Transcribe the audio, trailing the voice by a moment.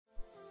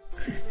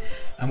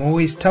I'm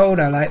always told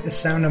I like the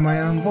sound of my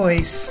own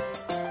voice.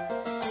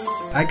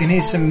 I can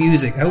hear some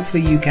music,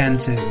 hopefully you can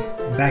too.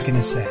 I'm back in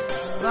a sec.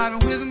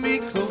 Riding with me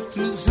close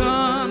to the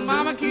sun.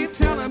 Mama keep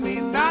telling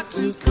me not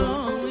to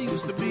come. We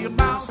used to be a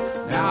mouse,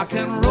 now I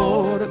can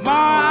roar.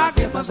 Tomorrow I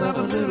give myself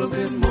a little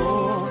bit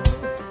more.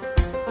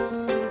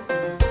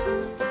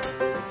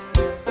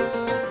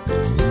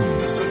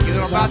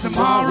 Forget about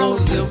tomorrow,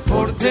 live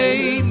for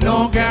today.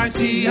 No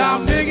guarantee I'll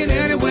make it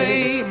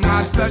anyway.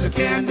 My special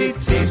candy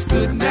tastes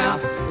good now.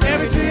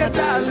 Every day I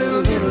die a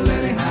little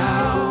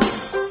anyhow.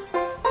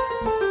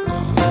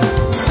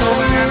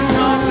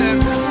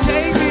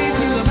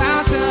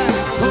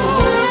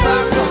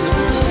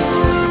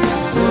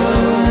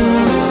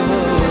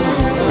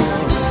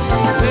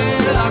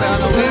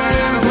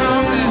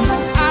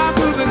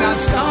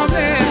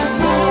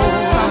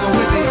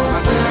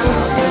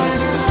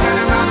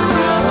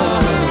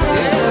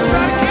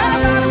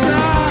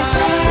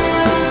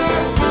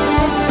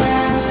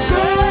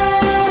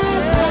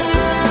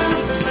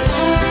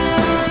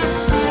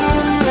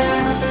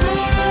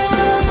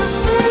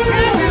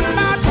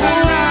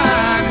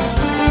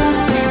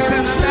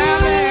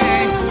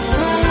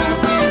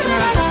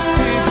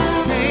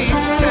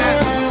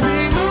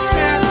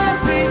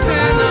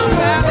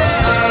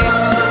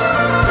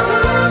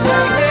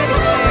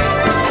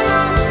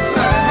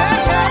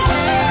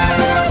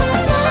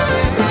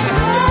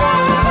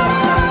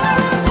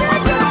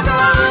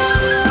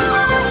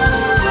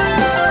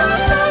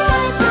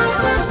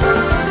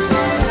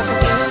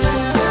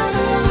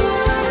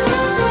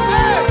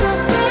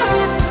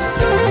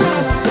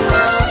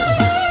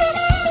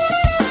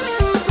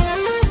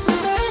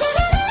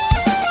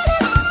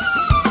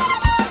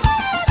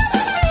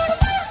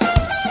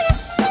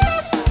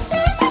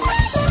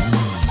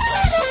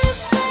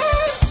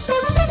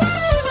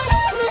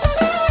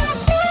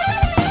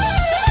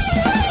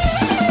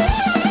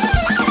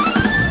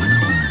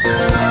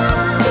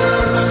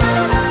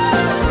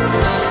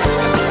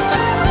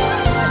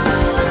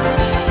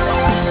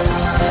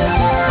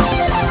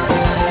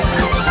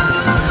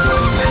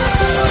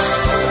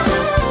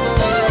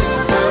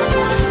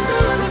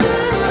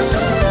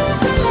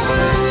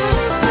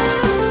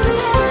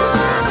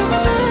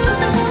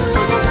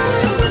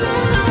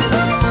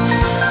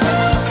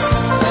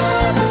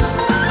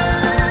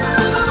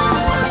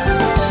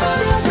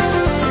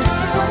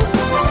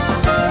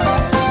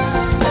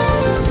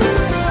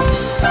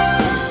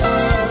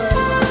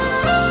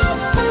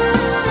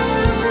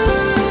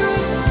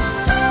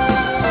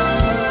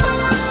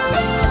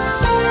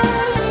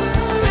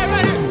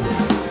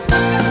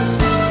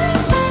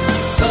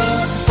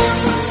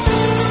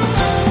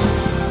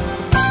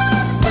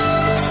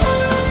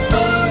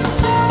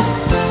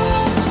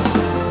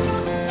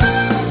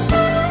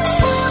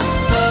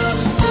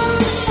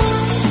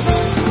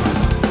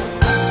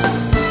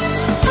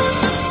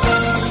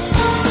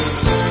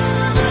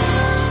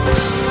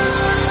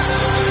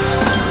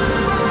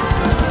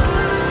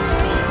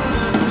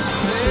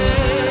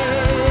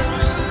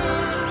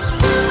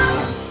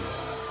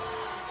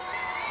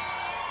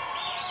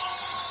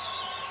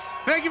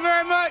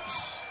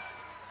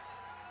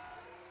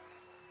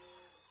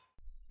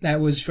 That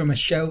was from a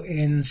show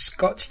in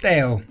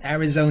Scottsdale,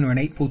 Arizona in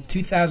April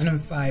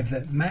 2005,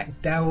 the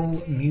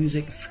MacDowell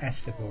Music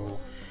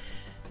Festival.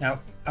 Now,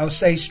 I'll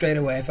say straight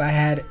away, if I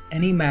had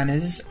any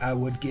manners, I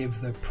would give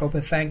the proper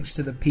thanks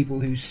to the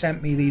people who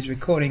sent me these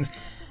recordings.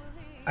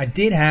 I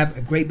did have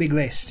a great big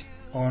list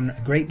on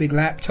a great big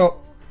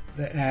laptop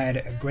that had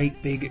a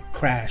great big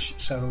crash,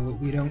 so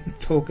we don't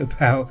talk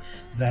about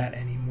that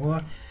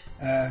anymore.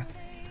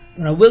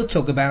 What I will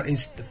talk about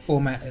is the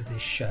format of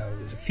this show.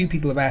 There's a few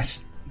people have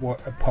asked what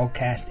a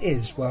podcast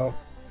is. Well,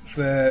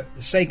 for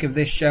the sake of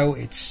this show,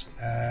 it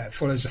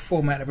follows the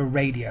format of a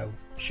radio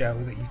show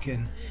that you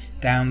can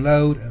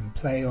download and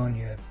play on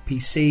your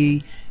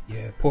PC,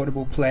 your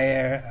portable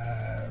player.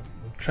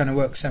 We're trying to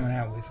work something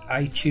out with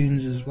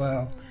iTunes as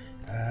well.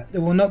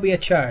 There will not be a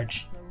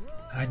charge.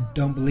 I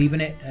don't believe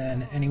in it,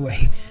 and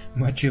anyway,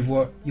 much of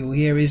what you'll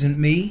hear isn't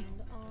me,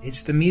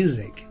 it's the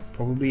music.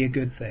 Probably a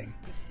good thing.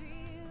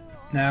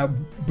 Now,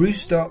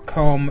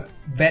 Bruce.com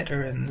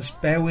veterans,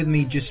 bear with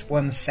me just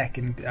 1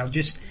 second. I'll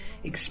just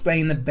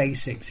explain the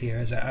basics here,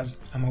 as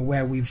I'm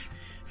aware we've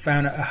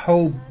found a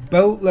whole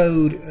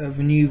boatload of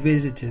new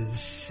visitors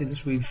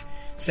since we've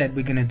said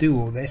we're going to do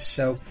all this.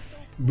 So,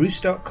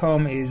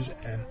 Bruce.com is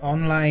an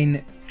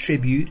online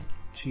tribute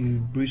to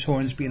Bruce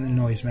Hornsby and the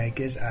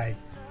Noisemakers. I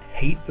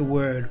hate the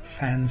word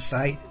fan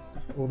site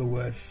or the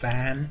word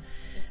fan,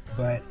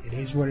 but it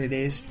is what it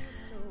is.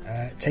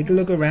 Take a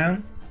look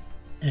around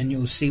and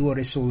you'll see what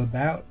it's all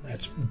about.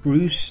 That's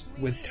Bruce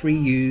with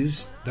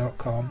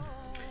 3U's.com,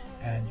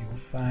 and you'll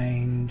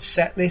find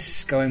set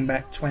lists going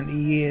back 20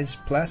 years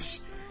plus.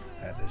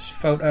 There's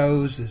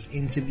photos, there's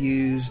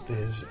interviews,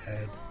 there's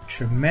a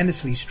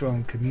tremendously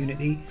strong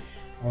community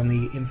on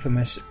the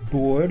infamous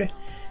board.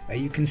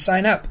 You can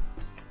sign up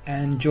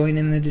and join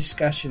in the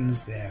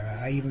discussions there.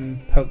 I even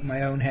poke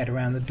my own head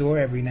around the door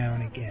every now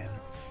and again.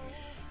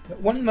 But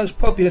one of the most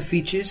popular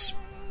features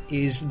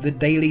is The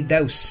Daily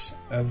Dose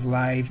of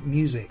live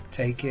music,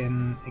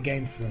 taken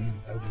again from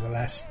over the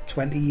last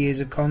 20 years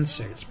of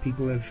concerts.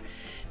 People have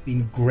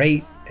been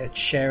great at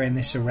sharing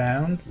this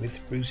around with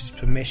Bruce's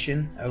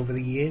permission over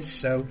the years,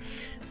 so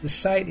the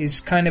site is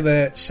kind of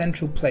a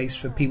central place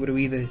for people to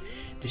either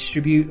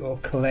distribute or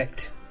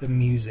collect the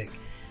music.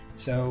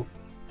 So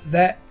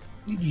that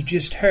you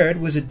just heard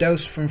was a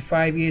dose from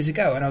 5 years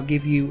ago, and I'll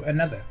give you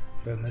another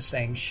from the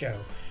same show.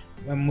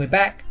 When we're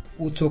back,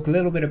 we'll talk a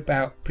little bit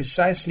about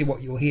precisely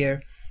what you'll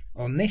hear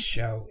on this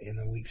show in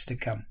the weeks to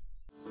come.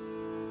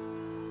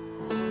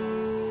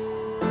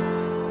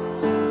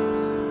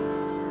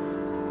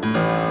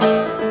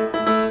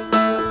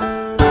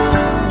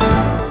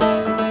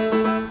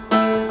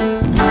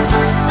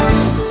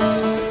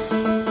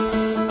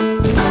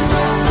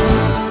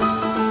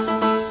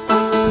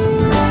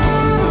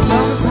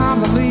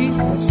 Sometimes I lead,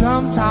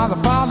 sometimes I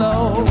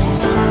follow.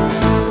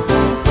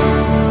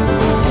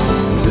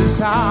 This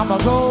time I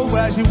go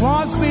where she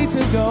wants me to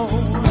go.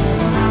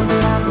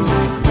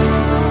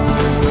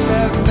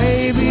 Said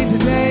maybe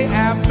today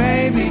and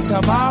maybe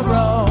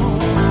tomorrow.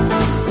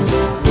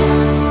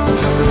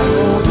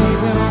 Go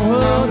deep in the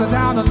woods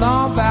down the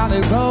Long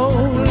Valley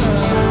Road.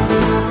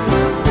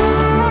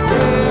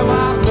 Yeah,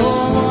 while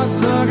Lord was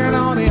looking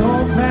on the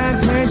whole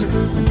plantation,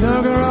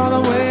 took her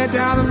all the way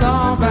down the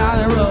Long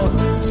Valley Road.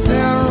 Sent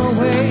her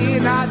away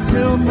not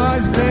too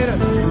much later,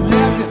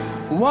 left it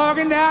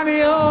walking down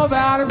the old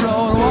valley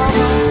road. Walk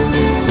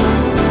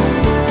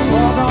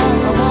on,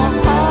 walk on,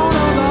 walk on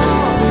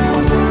along.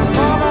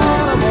 Walk on,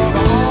 walk on,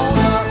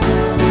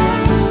 walk on, walk on, walk on,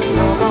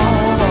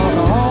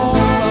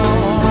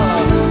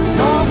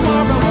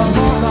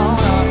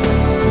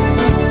 walk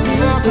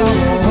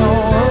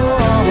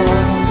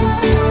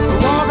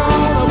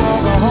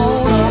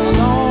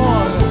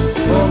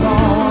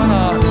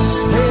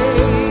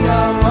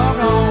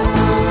on, walk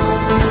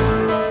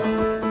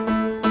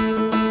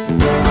on,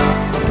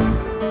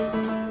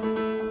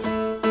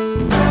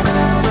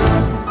 walk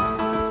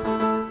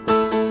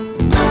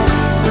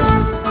on.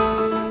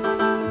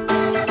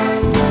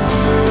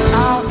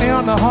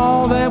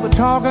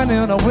 Talking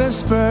in a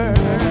whisper.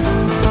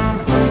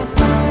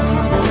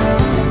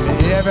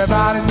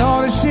 Everybody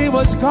know that she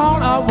was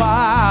gone a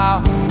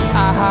while.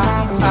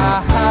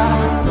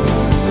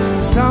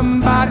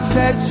 Somebody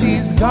said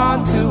she's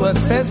gone to a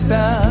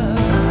sister.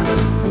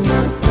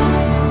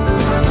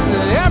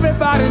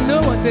 Everybody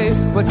knew what they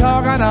were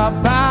talking about.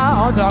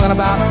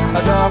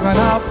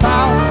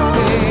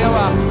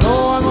 Yeah, no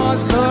one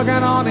was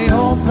looking on the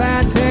whole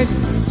plantation.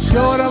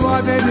 Showed them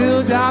what they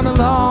do down the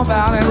Long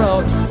Valley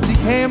Road.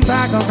 Came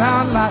back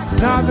around like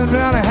nothing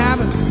really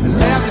happened and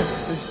left it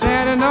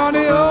standing on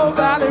the old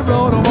valley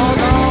road. Walk on,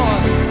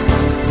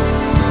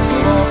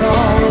 walk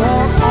on,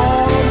 walk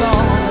on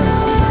along.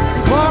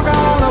 Walk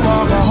on,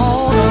 walk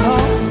on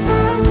along.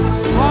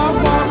 Walk,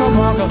 walk, walk,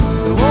 walk,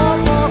 walk,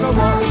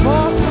 walk,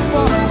 walk,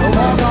 walk,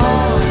 walk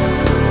on.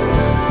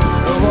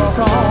 Walk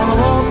on,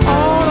 walk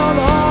on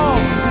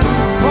along.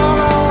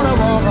 Walk on,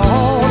 walk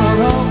on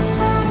along.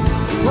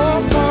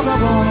 Walk, walk,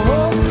 walk, walk,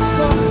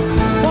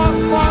 walk,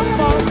 walk, walk,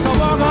 walk.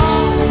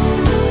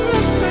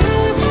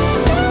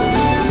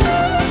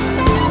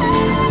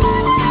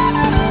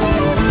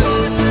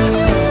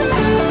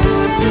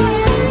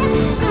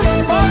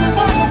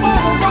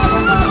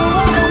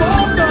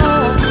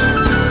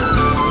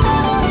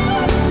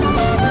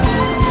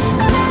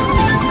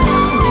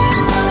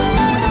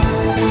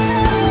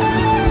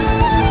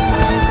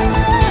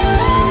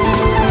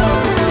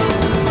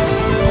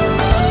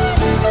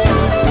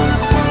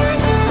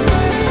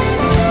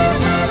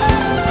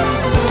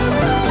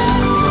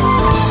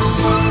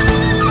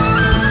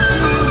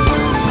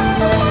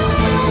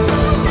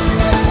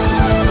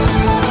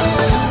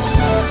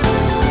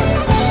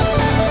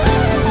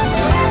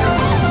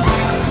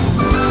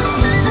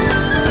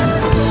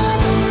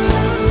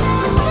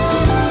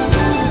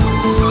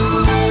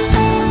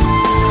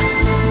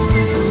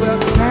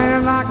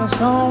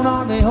 Stone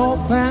on the whole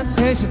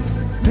plantation.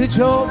 Rich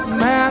old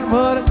man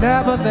would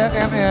never let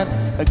him in.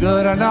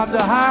 Good enough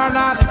to hire,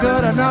 not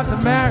good enough to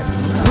marry.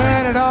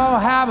 When it all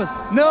happens,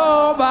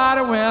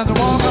 nobody wins. Walk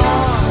on,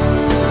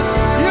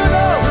 you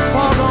know,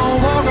 walk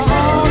on, walk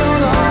on,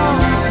 along.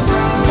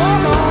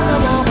 Walk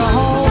on, walk on,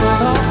 along.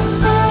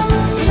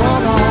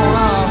 Walk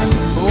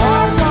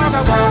on,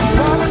 walk, walk, walk,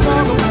 walk,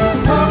 walk,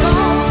 walk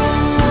on.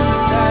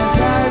 That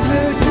guy's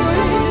little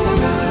cutie,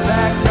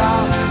 that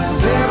dog,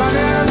 living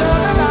in a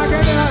little like a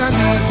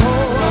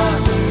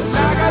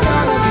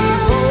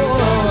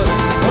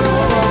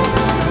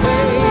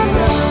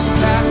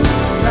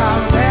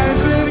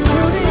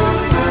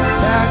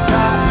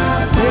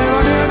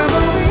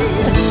movie.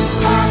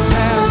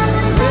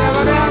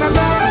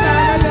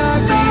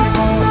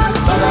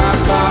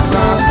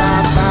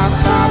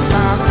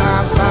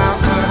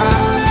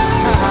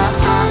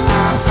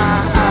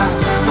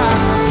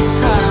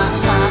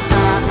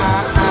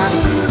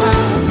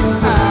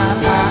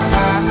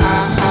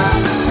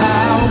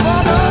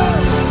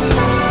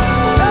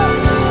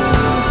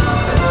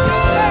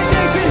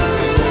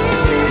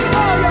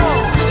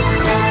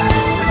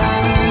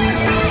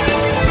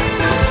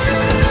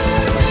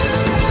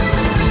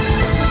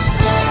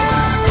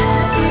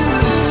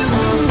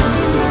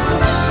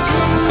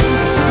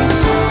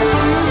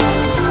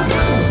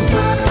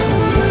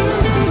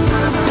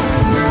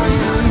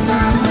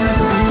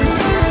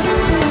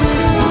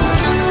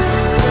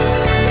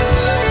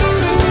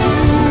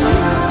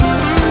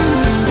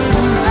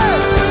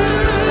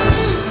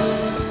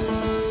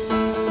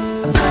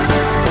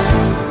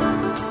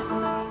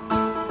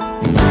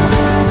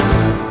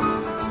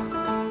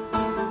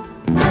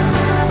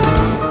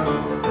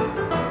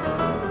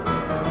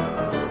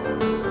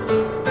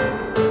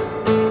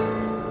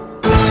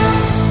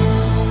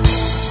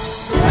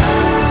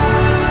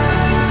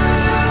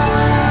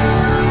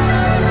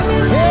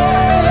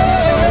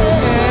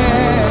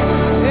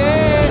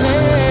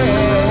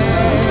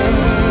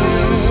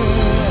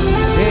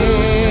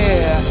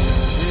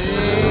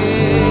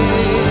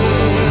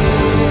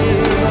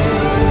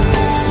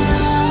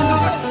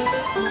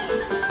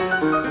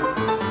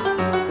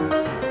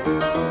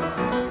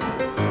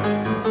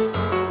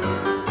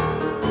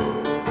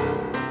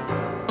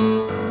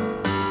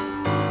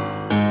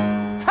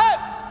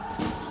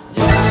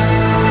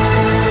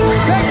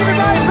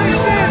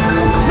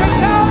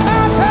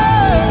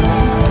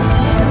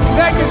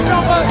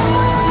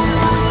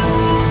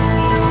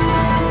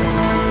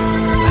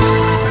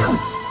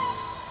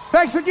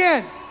 Thanks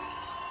again.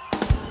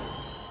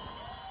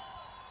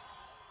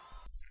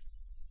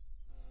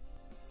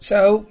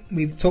 So,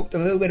 we've talked a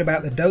little bit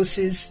about the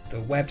doses, the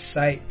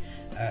website.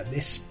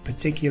 This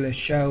particular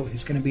show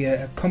is going to be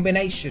a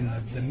combination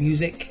of the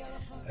music,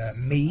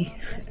 me,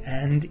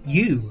 and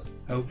you,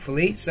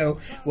 hopefully. So,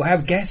 we'll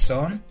have guests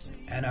on,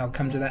 and I'll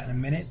come to that in a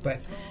minute, but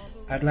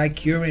I'd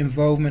like your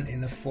involvement in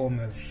the form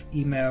of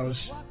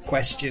emails,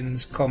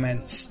 questions,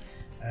 comments.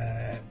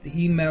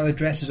 The email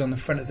address is on the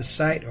front of the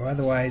site, or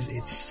otherwise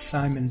it's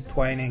Simon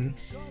Twining,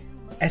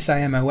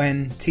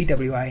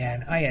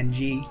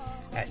 SIMONTWINING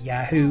at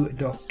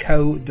yahoo.co.uk.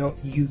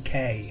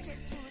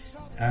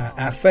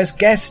 Our first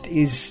guest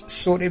is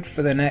sorted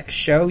for the next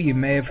show. You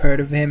may have heard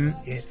of him.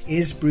 It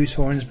is Bruce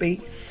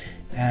Hornsby,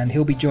 and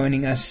he'll be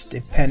joining us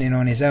depending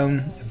on his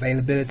own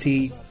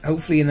availability,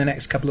 hopefully in the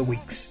next couple of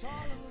weeks.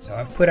 So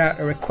I've put out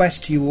a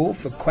request to you all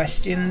for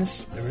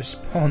questions. The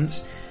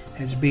response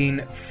has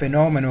been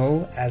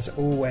phenomenal as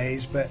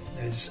always, but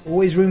there's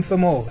always room for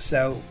more.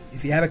 So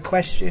if you have a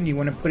question, you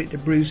want to put it to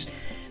Bruce,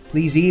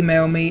 please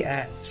email me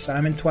at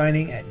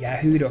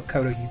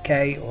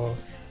simontwining@yahoo.co.uk or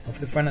off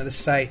the front of the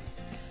site,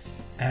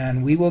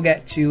 and we will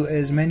get to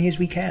as many as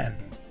we can.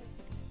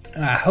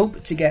 I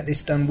hope to get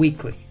this done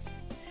weekly,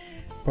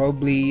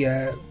 probably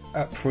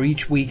up for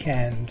each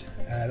weekend.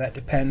 That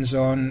depends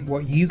on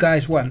what you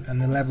guys want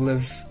and the level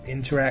of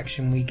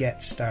interaction we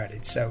get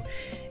started. So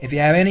if you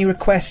have any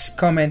requests,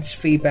 comments,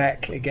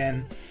 feedback,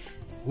 again,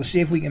 we'll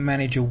see if we can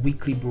manage a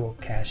weekly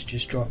broadcast.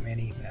 Just drop me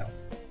an email.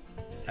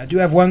 I do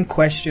have one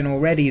question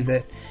already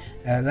that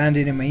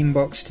landed in my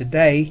inbox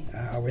today.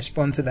 I'll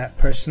respond to that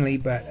personally,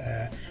 but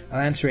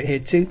I'll answer it here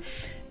too.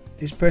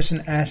 This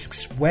person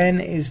asks, when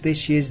is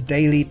this year's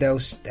Daily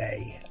Dose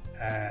Day?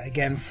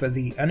 Again, for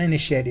the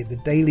uninitiated, the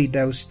Daily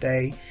Dose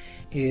Day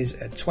is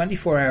a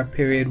 24-hour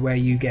period where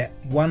you get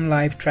one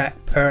live track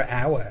per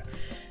hour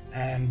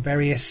and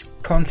various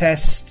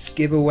contests,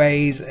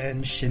 giveaways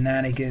and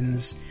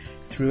shenanigans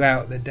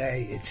throughout the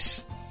day.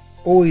 It's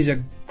always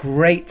a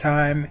great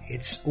time.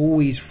 It's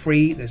always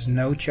free. There's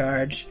no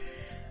charge.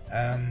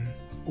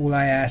 All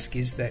I ask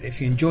is that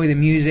if you enjoy the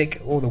music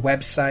or the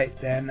website,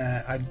 then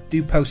I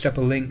do post up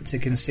a link to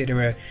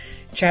consider a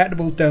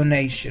charitable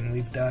donation.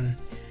 We've done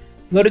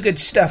a lot of good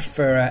stuff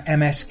for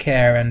MS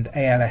Care and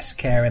ALS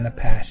Care in the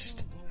past.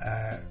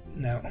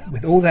 Now,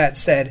 with all that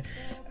said,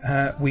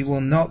 we will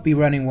not be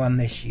running one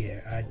this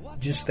year. I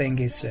just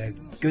think it's a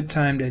good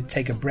time to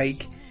take a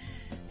break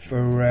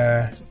for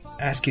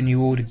asking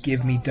you all to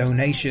give me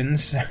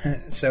donations.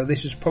 So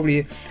this was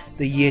probably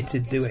the year to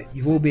do it.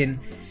 You've all been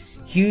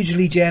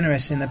hugely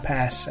generous in the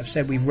past. I've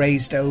said we've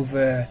raised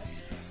over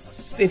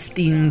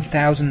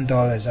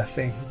 $15,000, I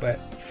think, but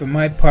for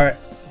my part,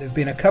 there have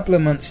been a couple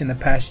of months in the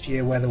past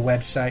year where the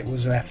website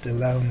was left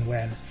alone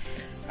when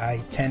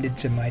I tended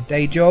to my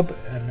day job,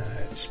 and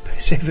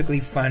specifically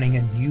finding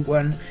a new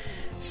one.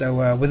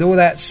 So with all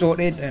that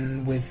sorted,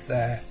 and with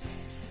the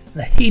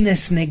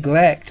heinous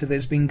neglect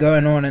that's been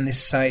going on in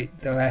this site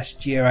the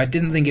last year, I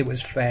didn't think it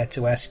was fair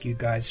to ask you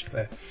guys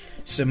for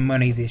some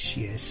money this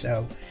year.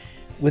 So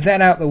with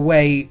that out the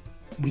way,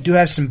 we do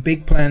have some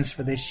big plans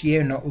for this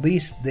year, not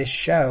least this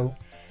show.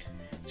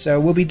 So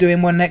we'll be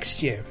doing one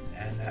next year,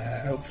 and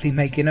hopefully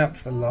making up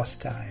for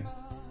lost time.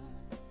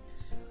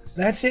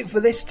 That's it for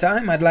this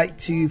time. I'd like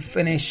to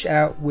finish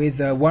out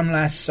with one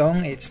last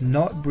song. It's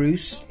not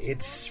Bruce.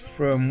 It's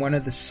from one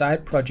of the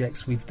side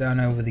projects we've done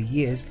over the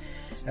years.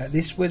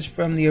 This was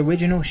from the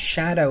original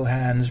Shadow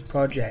Hands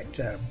project.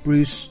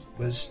 Bruce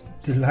was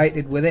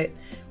delighted with it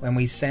when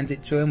we sent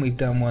it to him. We've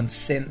done one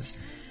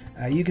since.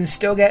 You can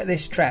still get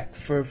this track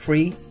for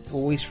free,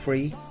 always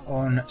free,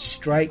 on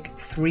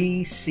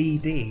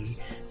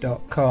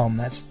strike3cd.com.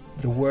 That's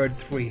the word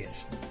 3.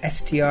 It's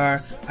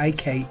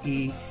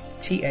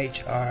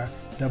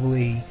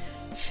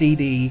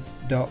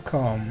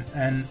striketrcd.com.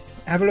 And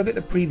have a look at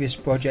the previous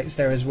projects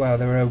there as well.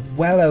 There are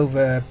well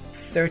over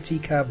 30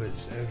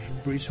 covers of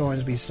Bruce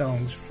Hornsby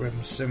songs from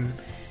some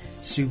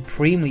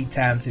supremely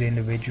talented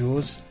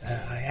individuals.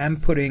 I am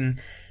putting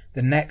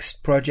the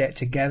next project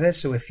together,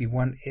 so if you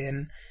want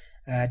in,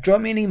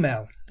 drop me an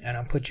email and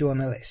I'll put you on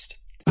the list.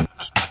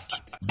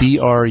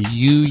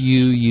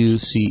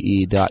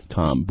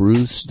 BRUUUCE.com,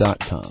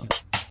 Bruce.com.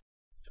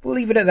 We'll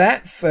leave it at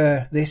that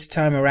for this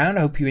time around.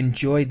 I hope you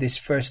enjoyed this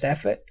first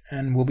effort,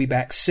 and we'll be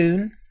back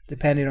soon,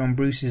 depending on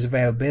Bruce's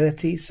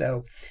availability.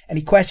 So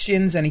any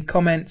questions, any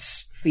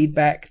comments,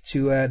 feedback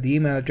to the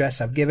email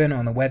address I've given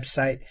on the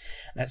website.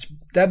 That's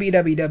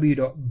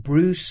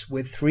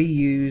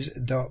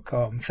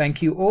www.brucewith3us.com.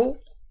 Thank you all,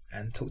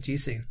 and talk to you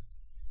soon.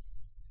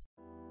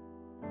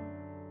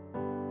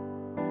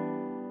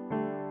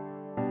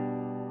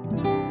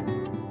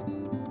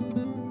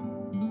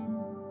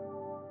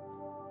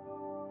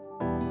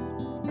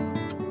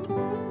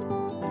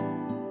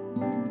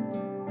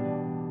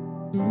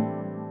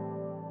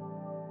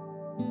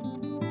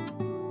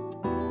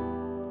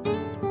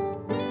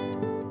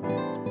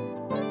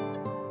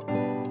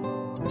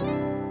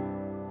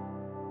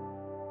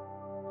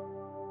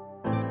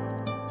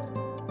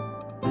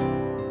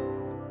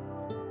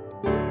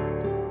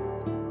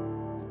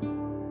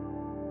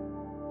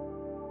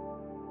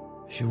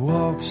 She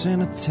walks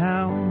in a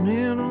town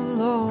in a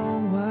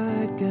long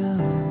white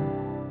gown.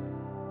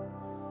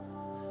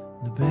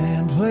 The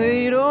band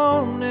played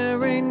on,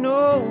 there ain't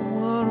no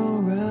one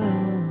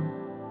around.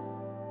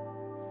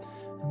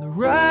 And the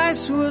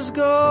rice was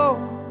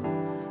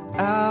gone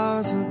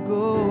hours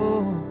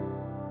ago.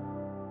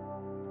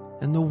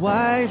 And the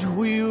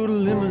white-wheeled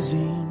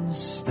limousine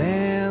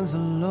stands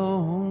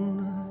alone.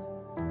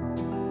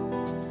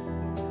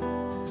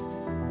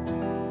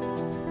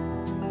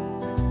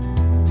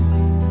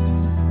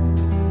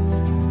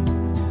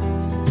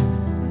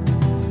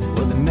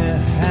 Well, they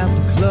met at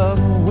the club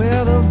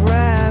where the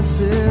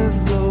brasses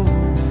blow.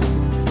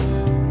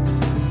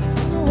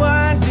 The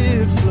wine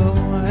did flow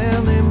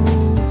and they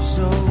moved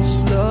so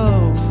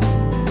slow.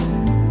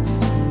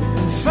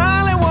 And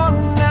finally one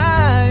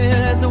night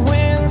as the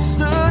wind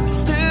stood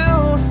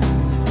still,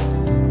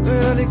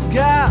 well, he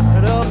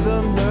got up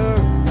the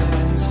nerve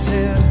and he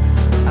said,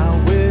 I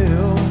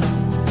will.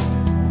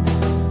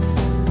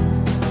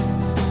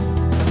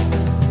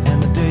 And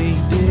the day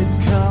did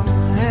come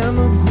and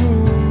the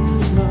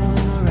groomsmen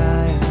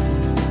arrived.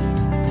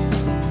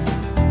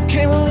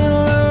 Came a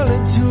little early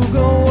to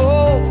go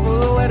over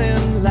the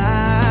wedding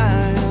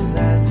lines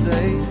as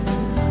they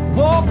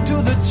walked to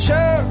the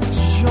church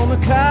on the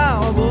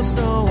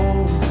cobblestone.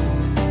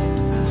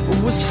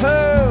 Was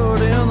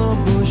heard in the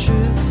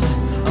bushes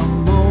a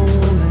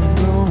moan and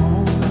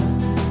groan.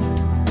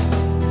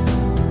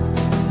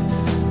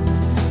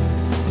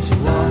 She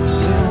walks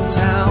in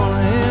town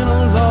in a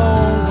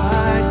long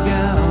white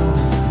gown,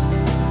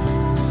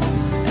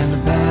 and the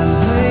band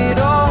played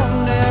on,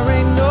 there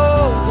ain't no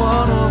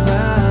one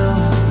around.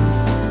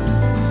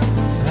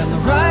 And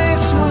the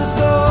rice was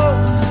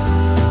gone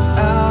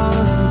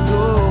hours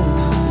ago,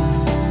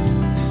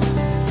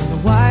 and the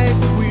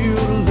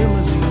white-wheeled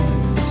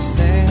limousine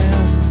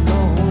stands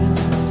alone.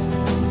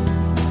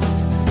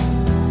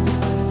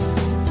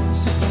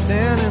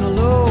 Standing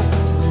alone,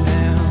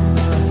 and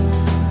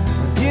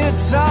the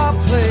guitar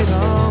played on.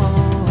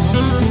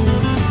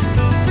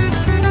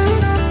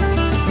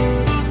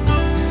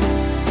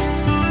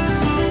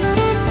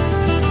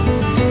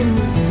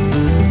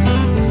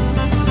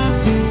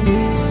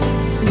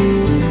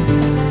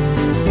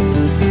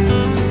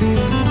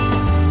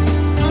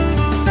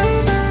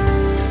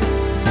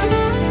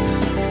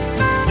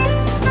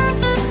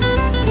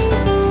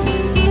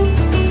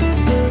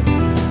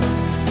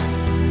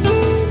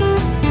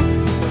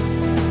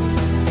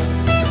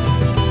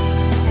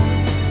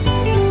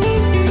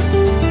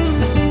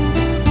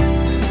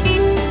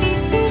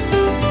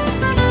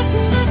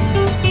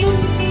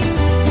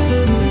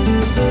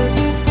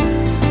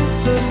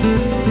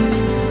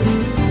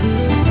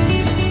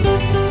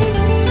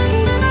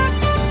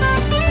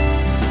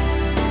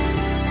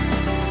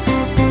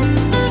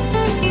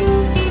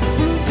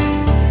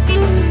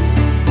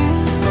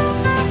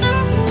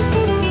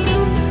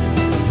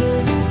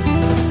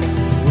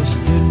 Wish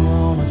you didn't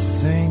wanna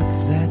think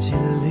that you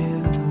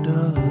lived a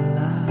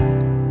lie.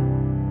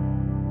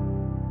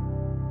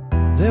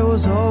 There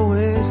was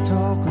always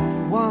talk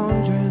of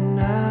wandering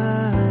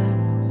eyes.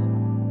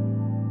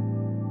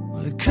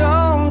 Well, he'd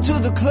come to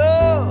the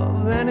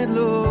club and he'd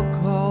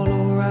look all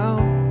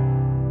around.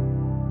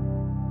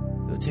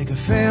 It'd take a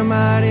fair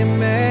mighty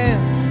man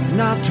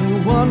not to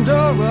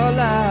wonder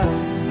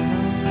aloud.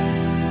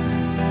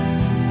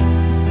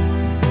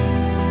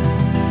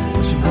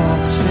 Well, she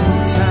walks in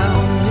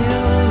town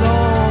in a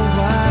long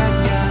white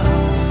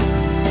gown.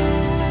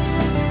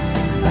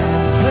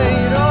 Band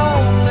played on,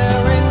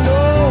 there ain't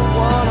no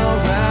one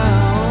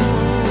around.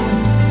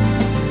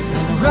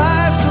 And the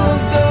rice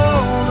was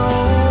gone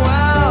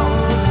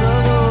hours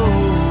ago.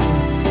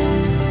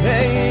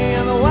 Hey,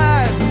 and the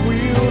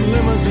white-wheeled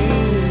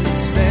limousine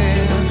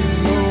stands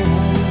alone.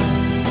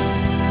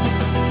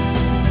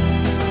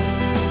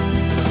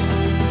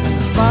 And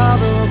the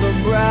father of the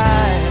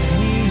bride,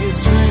 he is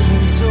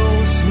drinking so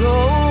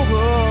slow.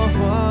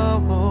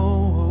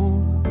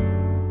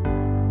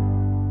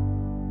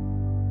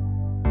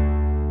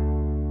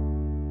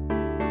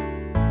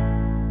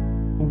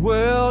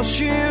 Well,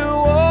 she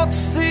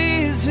walks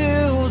these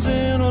hills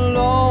in a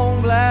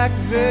long black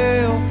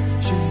veil.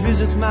 She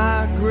visits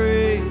my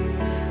grave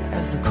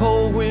as the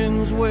cold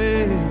winds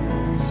wail.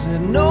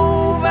 Said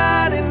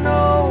nobody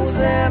knows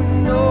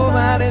and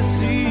nobody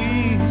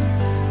sees.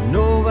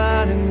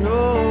 Nobody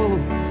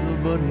knows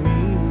but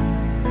me.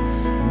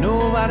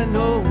 Nobody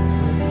knows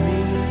but me.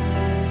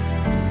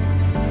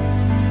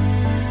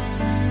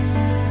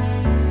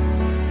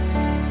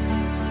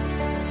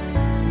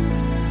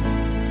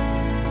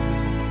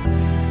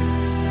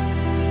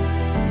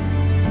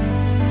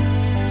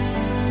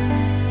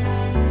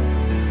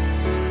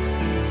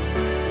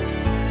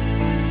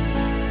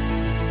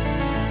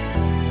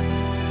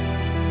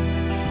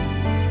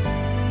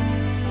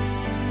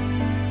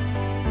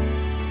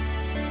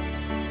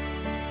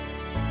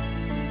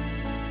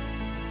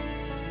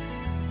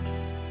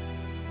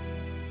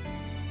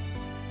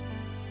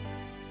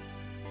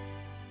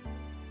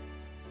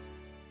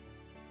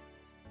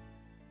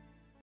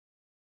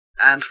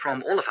 And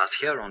from all of us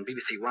here on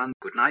BBC One,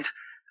 good night,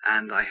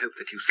 and I hope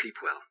that you sleep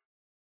well.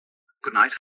 Good night.